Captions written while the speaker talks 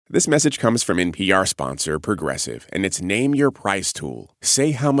This message comes from NPR sponsor Progressive, and it's Name Your Price tool.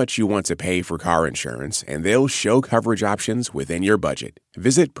 Say how much you want to pay for car insurance, and they'll show coverage options within your budget.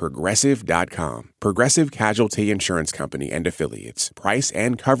 Visit Progressive.com. Progressive Casualty Insurance Company and Affiliates. Price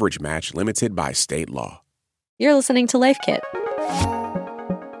and coverage match limited by state law. You're listening to Life Kit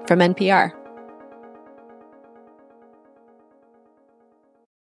from NPR.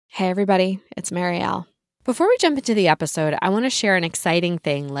 Hey everybody, it's Marielle. Before we jump into the episode, I want to share an exciting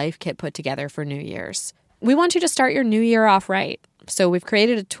thing Life Kit put together for New Year's. We want you to start your new year off right, so we've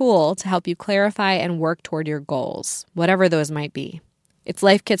created a tool to help you clarify and work toward your goals, whatever those might be. It's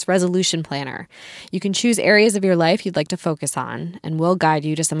Life Kit's Resolution Planner. You can choose areas of your life you'd like to focus on, and we'll guide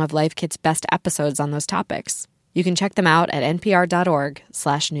you to some of Life Kit's best episodes on those topics. You can check them out at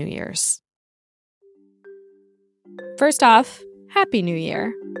npr.org/New Year's. First off, Happy New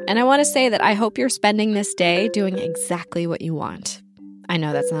Year. And I want to say that I hope you're spending this day doing exactly what you want. I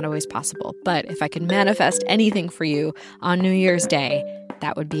know that's not always possible, but if I could manifest anything for you on New Year's Day,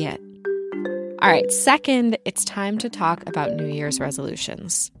 that would be it. All right, second, it's time to talk about New Year's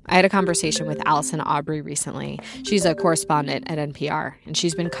resolutions. I had a conversation with Allison Aubrey recently. She's a correspondent at NPR, and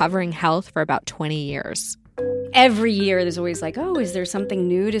she's been covering health for about 20 years. Every year there's always like, oh, is there something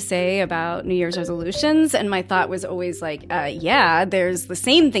new to say about New Year's resolutions? And my thought was always like, yeah, there's the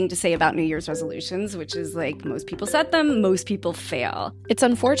same thing to say about New Year's resolutions, which is like most people set them, most people fail. It's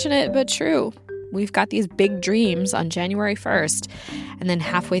unfortunate, but true. We've got these big dreams on January 1st, and then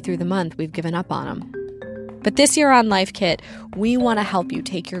halfway through the month, we've given up on them. But this year on Life Kit, we want to help you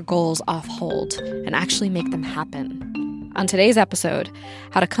take your goals off hold and actually make them happen. On today's episode,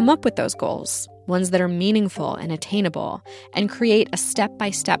 how to come up with those goals, ones that are meaningful and attainable, and create a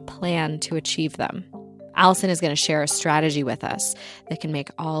step-by-step plan to achieve them. Allison is going to share a strategy with us that can make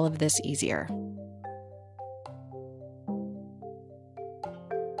all of this easier.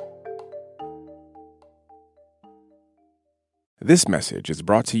 This message is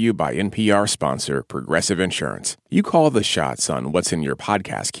brought to you by NPR sponsor Progressive Insurance. You call the shots on what's in your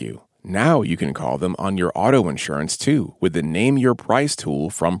podcast queue. Now you can call them on your auto insurance, too, with the Name Your Price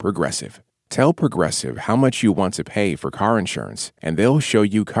tool from Progressive. Tell Progressive how much you want to pay for car insurance, and they'll show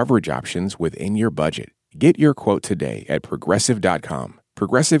you coverage options within your budget. Get your quote today at Progressive.com.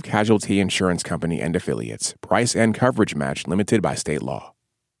 Progressive Casualty Insurance Company and Affiliates. Price and coverage match limited by state law.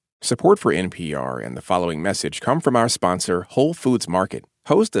 Support for NPR and the following message come from our sponsor, Whole Foods Market.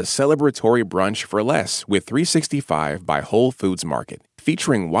 Host a celebratory brunch for less with 365 by Whole Foods Market,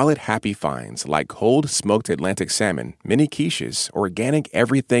 featuring wallet-happy finds like cold smoked Atlantic salmon, mini quiches, organic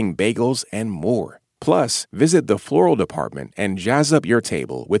everything bagels, and more. Plus, visit the floral department and jazz up your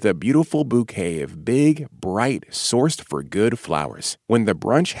table with a beautiful bouquet of big, bright, sourced-for-good flowers. When the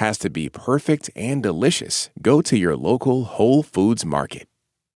brunch has to be perfect and delicious, go to your local Whole Foods Market.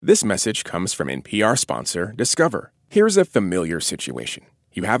 This message comes from NPR sponsor Discover. Here's a familiar situation.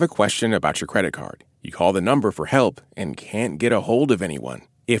 You have a question about your credit card. You call the number for help and can't get a hold of anyone.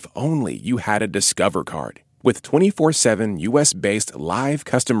 If only you had a Discover card. With 24/7 U.S.-based live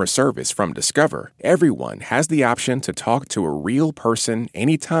customer service from Discover, everyone has the option to talk to a real person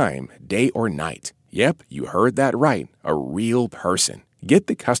anytime, day or night. Yep, you heard that right, a real person. Get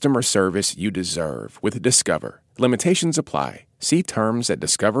the customer service you deserve with Discover. Limitations apply. See terms at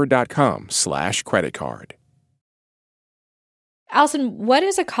discover.com/creditcard. Allison, what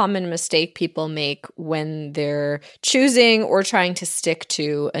is a common mistake people make when they're choosing or trying to stick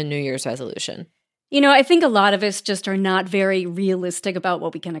to a New Year's resolution? You know, I think a lot of us just are not very realistic about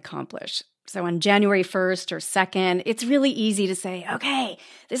what we can accomplish. So on January 1st or 2nd, it's really easy to say, okay,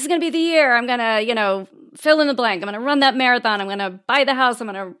 this is going to be the year. I'm going to, fill in the blank. I'm going to run that marathon. I'm going to buy the house. I'm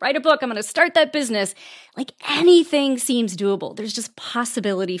going to write a book. I'm going to start that business. Like anything seems doable. There's just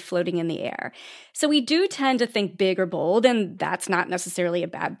possibility floating in the air. So we do tend to think big or bold, and that's not necessarily a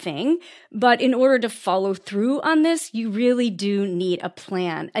bad thing. But in order to follow through on this, you really do need a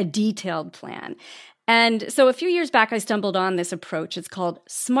plan, a detailed plan. And so a few years back, I stumbled on this approach. It's called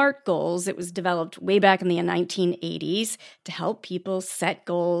SMART goals. It was developed way back in the 1980s to help people set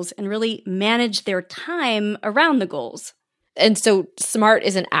goals and really manage their time around the goals. And so SMART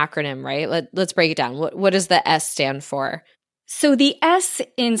is an acronym, right? Let's break it down. What does the S stand for? So the S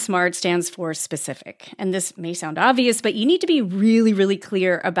in SMART stands for specific. And this may sound obvious, but you need to be really, really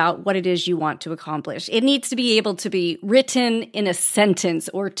clear about what it is you want to accomplish. It needs to be able to be written in a sentence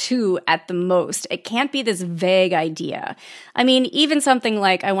or two at the most. It can't be this vague idea. I mean, even something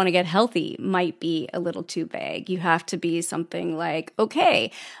like, I want to get healthy might be a little too vague. You have to be something like, okay,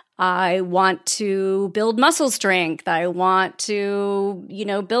 I want to build muscle strength. I want to,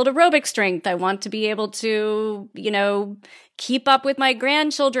 build aerobic strength. I want to be able to, keep up with my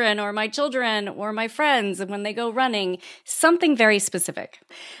grandchildren or my children or my friends when they go running. Something very specific.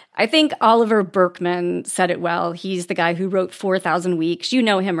 I think Oliver Burkeman said it well. He's the guy who wrote 4,000 Weeks. You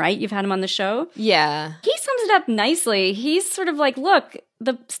know him, right? You've had him on the show. Yeah. He sums it up nicely. He's sort of like, look,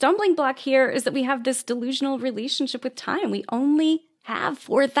 the stumbling block here is that we have this delusional relationship with time. We only have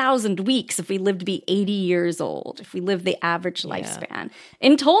 4,000 weeks if we live to be 80 years old, if we live the average lifespan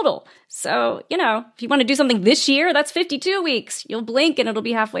in total. So, if you want to do something this year, that's 52 weeks. You'll blink and it'll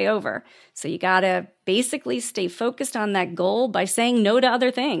be halfway over. So you got to basically stay focused on that goal by saying no to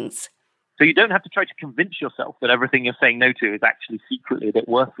other things. So you don't have to try to convince yourself that everything you're saying no to is actually secretly a bit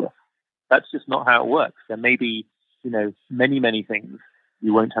worthless. That's just not how it works. There may be, many, many things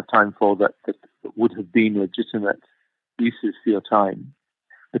you won't have time for that would have been legitimate uses for your time.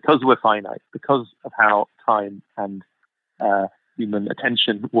 Because we're finite, because of how time and human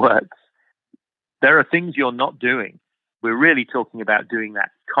attention works, there are things you're not doing. We're really talking about doing that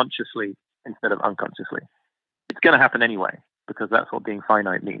consciously instead of unconsciously. It's going to happen anyway, because that's what being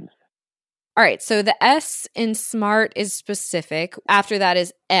finite means. All right, so the S in SMART is specific. After that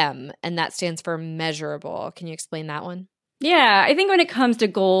is M, and that stands for measurable. Can you explain that one? Yeah, I think when it comes to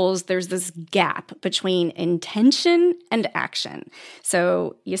goals, there's this gap between intention and action.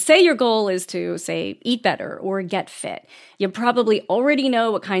 So you say your goal is to, say, eat better or get fit. You probably already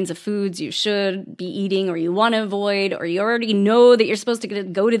know what kinds of foods you should be eating or you want to avoid, or you already know that you're supposed to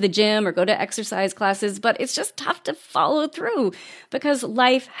go to the gym or go to exercise classes, but it's just tough to follow through because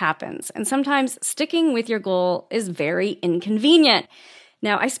life happens. And sometimes sticking with your goal is very inconvenient.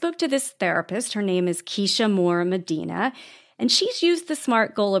 Now, I spoke to this therapist. Her name is Keisha Moore Medina, and she's used the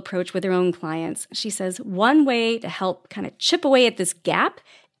SMART goal approach with her own clients. She says one way to help kind of chip away at this gap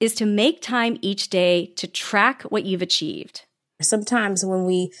is to make time each day to track what you've achieved. Sometimes when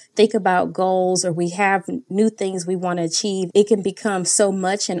we think about goals or we have new things we want to achieve, it can become so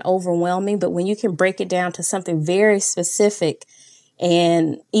much and overwhelming. But when you can break it down to something very specific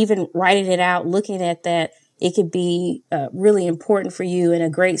and even writing it out, looking at that, it could be really important for you and a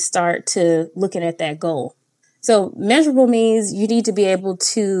great start to looking at that goal. So measurable means you need to be able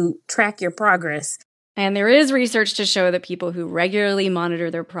to track your progress. And there is research to show that people who regularly monitor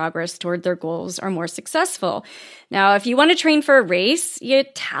their progress toward their goals are more successful. Now, if you want to train for a race, you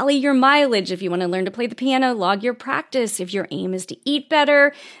tally your mileage. If you want to learn to play the piano, log your practice. If your aim is to eat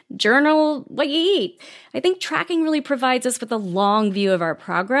better, journal what you eat. I think tracking really provides us with a long view of our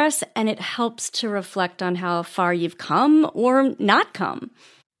progress, and it helps to reflect on how far you've come or not come.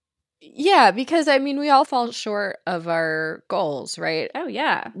 Yeah, because we all fall short of our goals, right? Oh,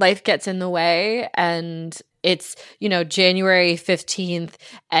 yeah. Life gets in the way and it's, January 15th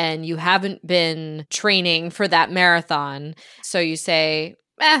and you haven't been training for that marathon. So you say,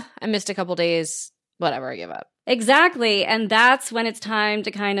 I missed a couple days, whatever, I give up. Exactly. And that's when it's time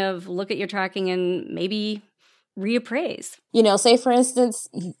to kind of look at your tracking and maybe reappraise. Say for instance,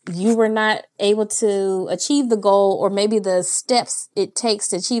 you were not able to achieve the goal, or maybe the steps it takes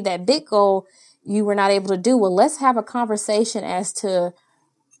to achieve that big goal, you were not able to do. Well, let's have a conversation as to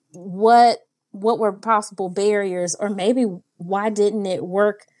what were possible barriers, or maybe why didn't it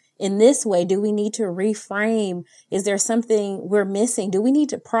work in this way? Do we need to reframe? Is there something we're missing? Do we need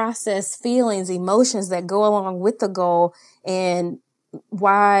to process feelings, emotions that go along with the goal? And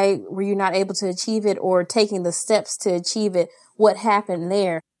why were you not able to achieve it, or taking the steps to achieve it? What happened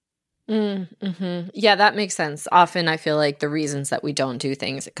there? Mm-hmm. Yeah, that makes sense. Often I feel like the reasons that we don't do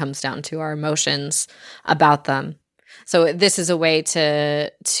things, it comes down to our emotions about them. So this is a way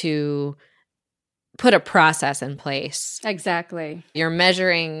to put a process in place. Exactly. You're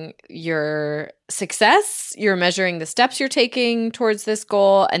measuring your success, you're measuring the steps you're taking towards this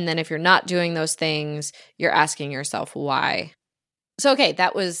goal, and then if you're not doing those things, you're asking yourself why. So, okay,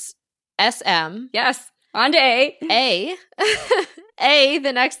 that was SM. Yes, on to A. A. A,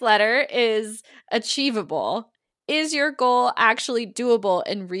 the next letter, is achievable. Is your goal actually doable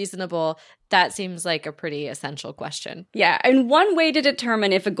and reasonable? That seems like a pretty essential question. Yeah, and one way to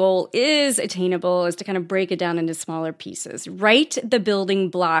determine if a goal is attainable is to kind of break it down into smaller pieces. Write the building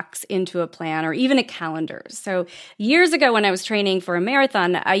blocks into a plan or even a calendar. So years ago when I was training for a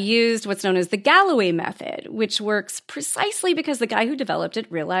marathon, I used what's known as the Galloway method, which works precisely because the guy who developed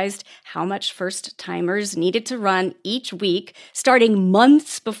it realized how much first-timers needed to run each week, starting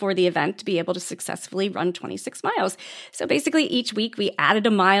months before the event to be able to successfully run 26 miles. So basically each week we added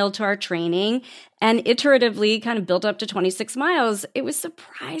a mile to our training, running and iteratively kind of built up to 26 miles. It was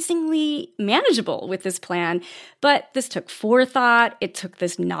surprisingly manageable with this plan, but this took forethought. It took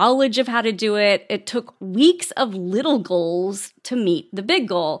this knowledge of how to do it. It took weeks of little goals to meet the big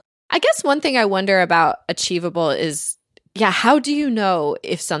goal. I guess one thing I wonder about achievable is, how do you know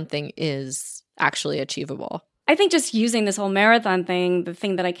if something is actually achievable? I think just using this whole marathon thing, the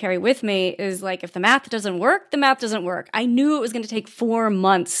thing that I carry with me is like, if the math doesn't work, the math doesn't work. I knew it was going to take 4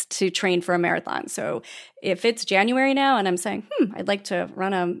 months to train for a marathon. So if it's January now and I'm saying, I'd like to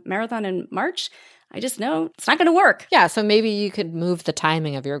run a marathon in March, I just know it's not going to work. Yeah, so maybe you could move the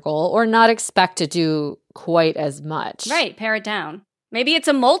timing of your goal or not expect to do quite as much. Right, pare it down. Maybe it's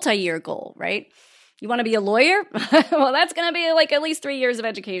a multi-year goal, right? You want to be a lawyer? Well, that's going to be like at least 3 years of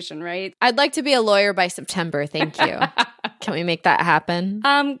education, right? I'd like to be a lawyer by September. Thank you. Can we make that happen?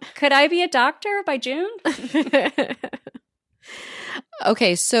 Could I be a doctor by June?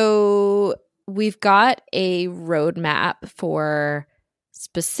 Okay, so we've got a roadmap for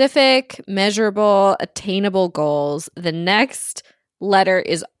specific, measurable, attainable goals. The next letter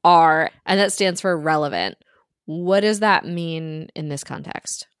is R, and that stands for relevant. What does that mean in this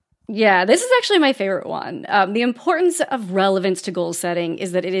context? Yeah, this is actually my favorite one. The importance of relevance to goal setting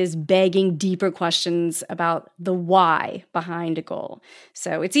is that it is begging deeper questions about the why behind a goal.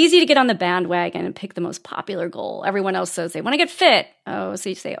 So it's easy to get on the bandwagon and pick the most popular goal. Everyone else says they want to get fit. Oh, so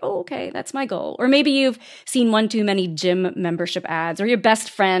you say, okay, that's my goal. Or maybe you've seen one too many gym membership ads, or your best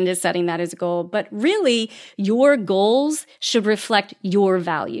friend is setting that as a goal. But really, your goals should reflect your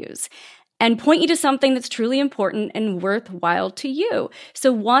values and point you to something that's truly important and worthwhile to you.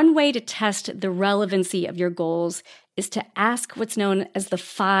 So one way to test the relevancy of your goals is to ask what's known as the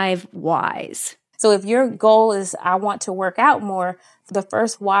 5 whys. So if your goal is, I want to work out more, the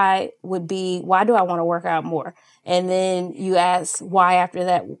first why would be, why do I want to work out more? And then you ask why after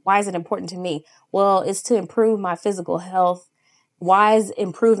that, why is it important to me? Well, it's to improve my physical health. Why is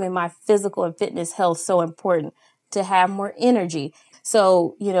improving my physical and fitness health so important? To have more energy.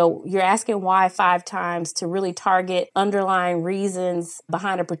 So, you're asking why 5 times to really target underlying reasons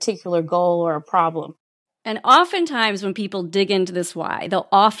behind a particular goal or a problem. And oftentimes when people dig into this why, they'll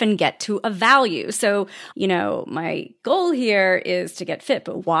often get to a value. So, my goal here is to get fit,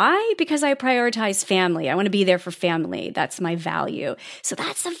 but why? Because I prioritize family. I want to be there for family. That's my value. So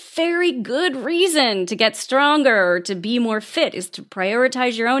that's a very good reason to get stronger or to be more fit, is to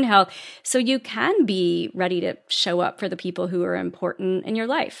prioritize your own health so you can be ready to show up for the people who are important in your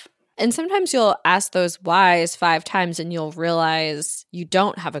life. And sometimes you'll ask those whys 5 times and you'll realize you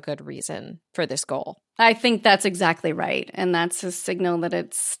don't have a good reason for this goal. I think that's exactly right. And that's a signal that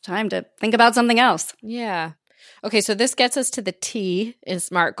it's time to think about something else. Yeah. Okay, so this gets us to the T in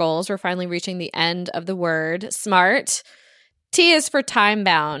SMART goals. We're finally reaching the end of the word SMART. T is for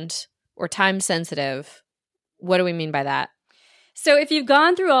time-bound or time-sensitive. What do we mean by that? So if you've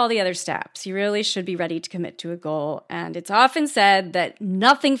gone through all the other steps, you really should be ready to commit to a goal. And it's often said that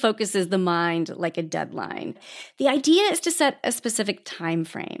nothing focuses the mind like a deadline. The idea is to set a specific time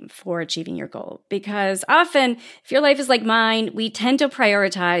frame for achieving your goal, because often, if your life is like mine, we tend to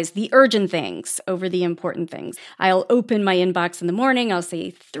prioritize the urgent things over the important things. I'll open my inbox in the morning, I'll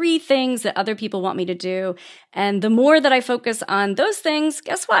say 3 things that other people want me to do. And the more that I focus on those things,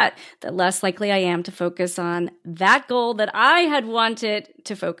 guess what? The less likely I am to focus on that goal that I had wanted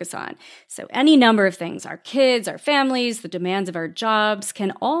to focus on. So any number of things, our kids, our families, the demands of our jobs,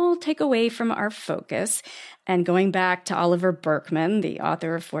 can all take away from our focus. And going back to Oliver Burkeman, the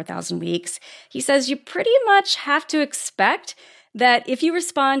author of 4,000 Weeks, he says you pretty much have to expect that if you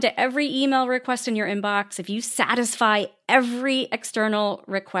respond to every email request in your inbox, if you satisfy every external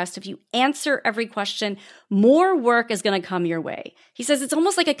request, if you answer every question, more work is going to come your way. He says it's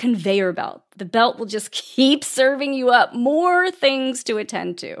almost like a conveyor belt. The belt will just keep serving you up more things to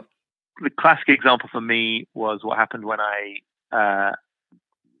attend to. The classic example for me was what happened when I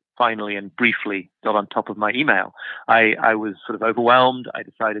finally and briefly got on top of my email. I was sort of overwhelmed. I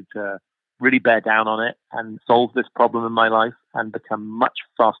decided to really bear down on it and solve this problem in my life and become much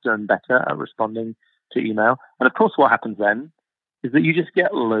faster and better at responding to email. And of course, what happens then is that you just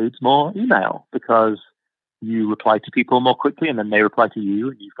get loads more email because you reply to people more quickly and then they reply to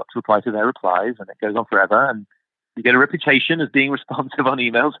you and you've got to reply to their replies and it goes on forever. And you get a reputation as being responsive on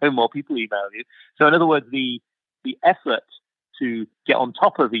email, so more people email you. So in other words, the effort to get on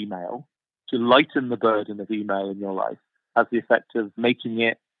top of email, to lighten the burden of email in your life, has the effect of making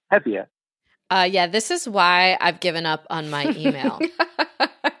it heavier. Yeah, this is why I've given up on my email.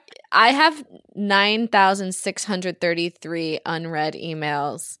 I have 9,633 unread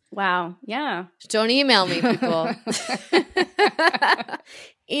emails. Wow. Yeah. Don't email me, people.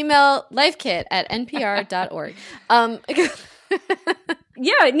 email lifekit@npr.org.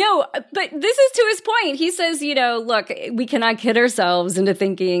 Yeah, no, but this is to his point. He says, look, we cannot kid ourselves into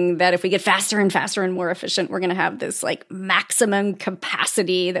thinking that if we get faster and faster and more efficient, we're going to have this like maximum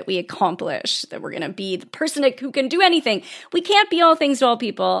capacity that we accomplish, that we're going to be the person who can do anything. We can't be all things to all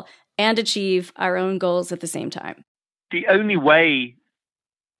people and achieve our own goals at the same time. The only way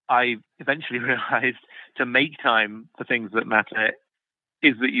I eventually realized to make time for things that matter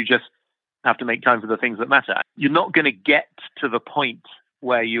is that you just have to make time for the things that matter. You're not going to get to the point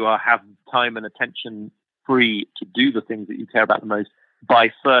where you have time and attention free to do the things that you care about the most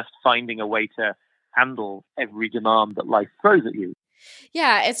by first finding a way to handle every demand that life throws at you.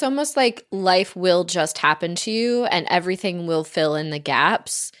 Yeah, it's almost like life will just happen to you and everything will fill in the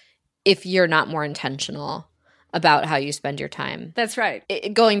gaps if you're not more intentional about how you spend your time. That's right.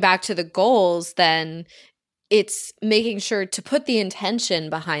 Going back to the goals, then it's making sure to put the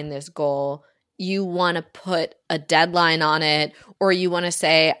intention behind this goal. You want to put a deadline on it, or you want to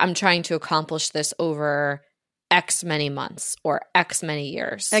say, I'm trying to accomplish this over X many months or X many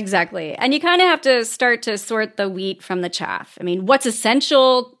years. Exactly. And you kind of have to start to sort the wheat from the chaff. I mean, what's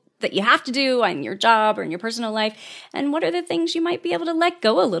essential that you have to do in your job or in your personal life? And what are the things you might be able to let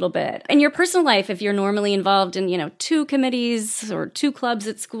go a little bit? In your personal life, if you're normally involved in, 2 committees or 2 clubs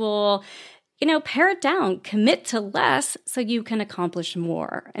at school, pare it down, commit to less so you can accomplish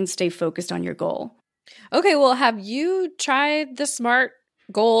more and stay focused on your goal. Okay, well, have you tried the SMART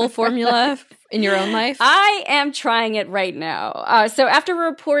goal formula in your own life? I am trying it right now. So after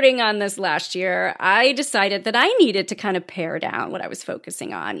reporting on this last year, I decided that I needed to kind of pare down what I was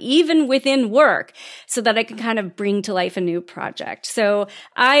focusing on, even within work, so that I could kind of bring to life a new project. So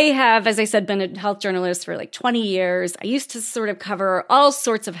I have, as I said, been a health journalist for like 20 years. I used to sort of cover all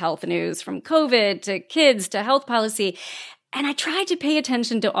sorts of health news, from COVID to kids to health policy. And I tried to pay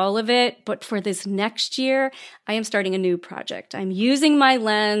attention to all of it, but for this next year, I am starting a new project. I'm using my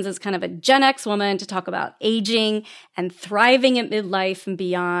lens as kind of a Gen X woman to talk about aging and thriving at midlife and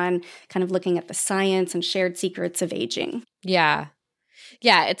beyond, kind of looking at the science and shared secrets of aging. Yeah.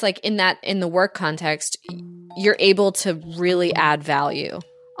 Yeah, it's like in the work context, you're able to really add value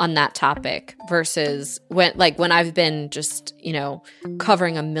on that topic versus when I've been just,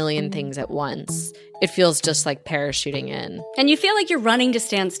 covering a million things at once. It feels just like parachuting in. And you feel like you're running to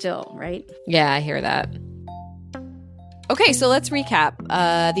stand still, right? Yeah, I hear that. Okay, so let's recap.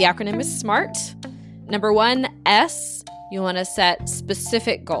 The acronym is SMART. Number 1, S, you want to set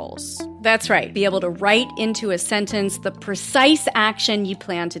specific goals. That's right. Be able to write into a sentence the precise action you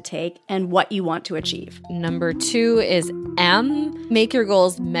plan to take and what you want to achieve. Number 2 is M, make your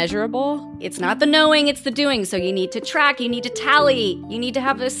goals measurable. It's not the knowing, it's the doing. So you need to track, you need to tally, you need to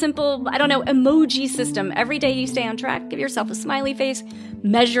have a simple, emoji system. Every day you stay on track, give yourself a smiley face.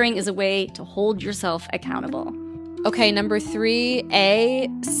 Measuring is a way to hold yourself accountable. Okay, number 3, A,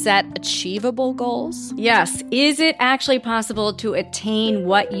 set achievable goals. Yes. Is it actually possible to attain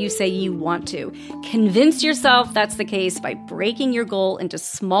what you say you want to? Convince yourself that's the case by breaking your goal into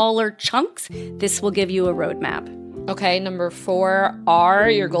smaller chunks. This will give you a roadmap. Okay, number 4, R,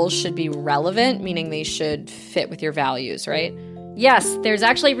 your goals should be relevant, meaning they should fit with your values, right? Yes, there's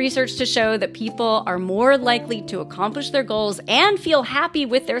actually research to show that people are more likely to accomplish their goals and feel happy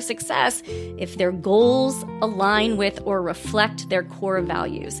with their success if their goals align with or reflect their core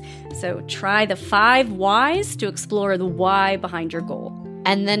values. So try the 5 whys to explore the why behind your goal.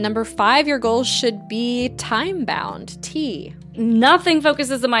 And then number 5, your goals should be time-bound, T. Nothing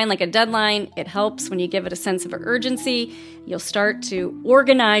focuses the mind like a deadline. It helps when you give it a sense of urgency. You'll start to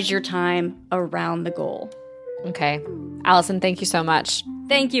organize your time around the goal. Okay. Allison, thank you so much.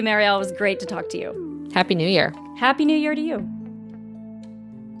 Thank you, Marielle. It was great to talk to you. Happy New Year. Happy New Year to you.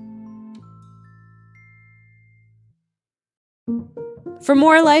 For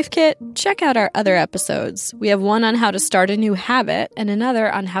more Life Kit, check out our other episodes. We have one on how to start a new habit and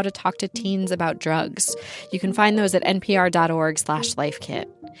another on how to talk to teens about drugs. You can find those at npr.org/lifekit.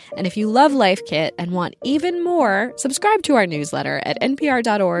 And if you love Life Kit and want even more, subscribe to our newsletter at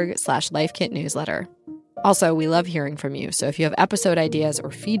npr.org/lifekitnewsletter. Also, we love hearing from you, so if you have episode ideas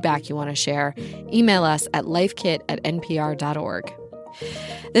or feedback you want to share, email us at lifekit@npr.org.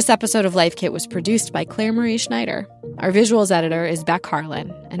 This episode of Life Kit was produced by Claire Marie Schneider. Our visuals editor is Beck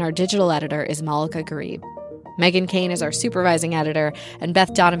Harlan, and our digital editor is Malika Garib. Megan Kane is our supervising editor, and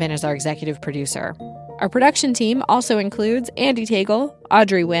Beth Donovan is our executive producer. Our production team also includes Andy Tagle,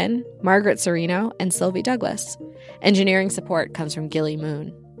 Audrey Wynn, Margaret Serino, and Sylvie Douglas. Engineering support comes from Gilly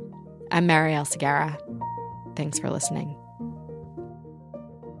Moon. I'm Marielle Segarra. Thanks for listening.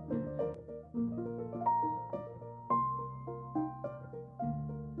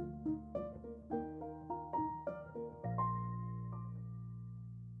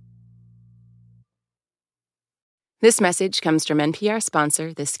 This message comes from NPR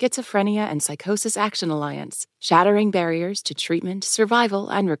sponsor, the Schizophrenia and Psychosis Action Alliance, shattering barriers to treatment, survival,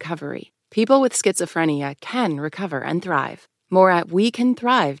 and recovery. People with schizophrenia can recover and thrive. More at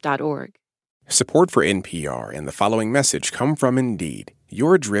wecanthrive.org. Support for NPR and the following message come from Indeed.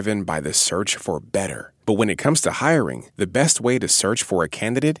 You're driven by the search for better. But when it comes to hiring, the best way to search for a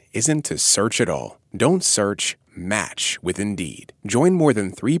candidate isn't to search at all. Don't search, match with Indeed. Join more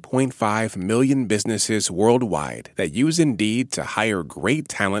than 3.5 million businesses worldwide that use Indeed to hire great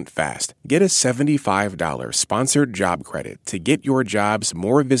talent fast. Get a $75 sponsored job credit to get your jobs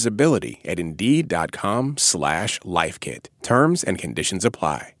more visibility at Indeed.com/lifekit. Terms and conditions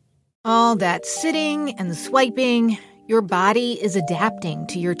apply. All that sitting and swiping, your body is adapting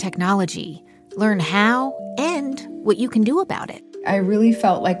to your technology. Learn how and what you can do about it. I really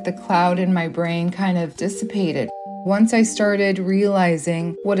felt like the cloud in my brain kind of dissipated. Once I started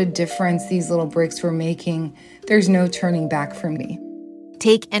realizing what a difference these little breaks were making, there's no turning back for me.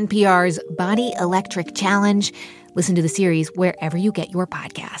 Take NPR's Body Electric Challenge. Listen to the series wherever you get your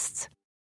podcasts.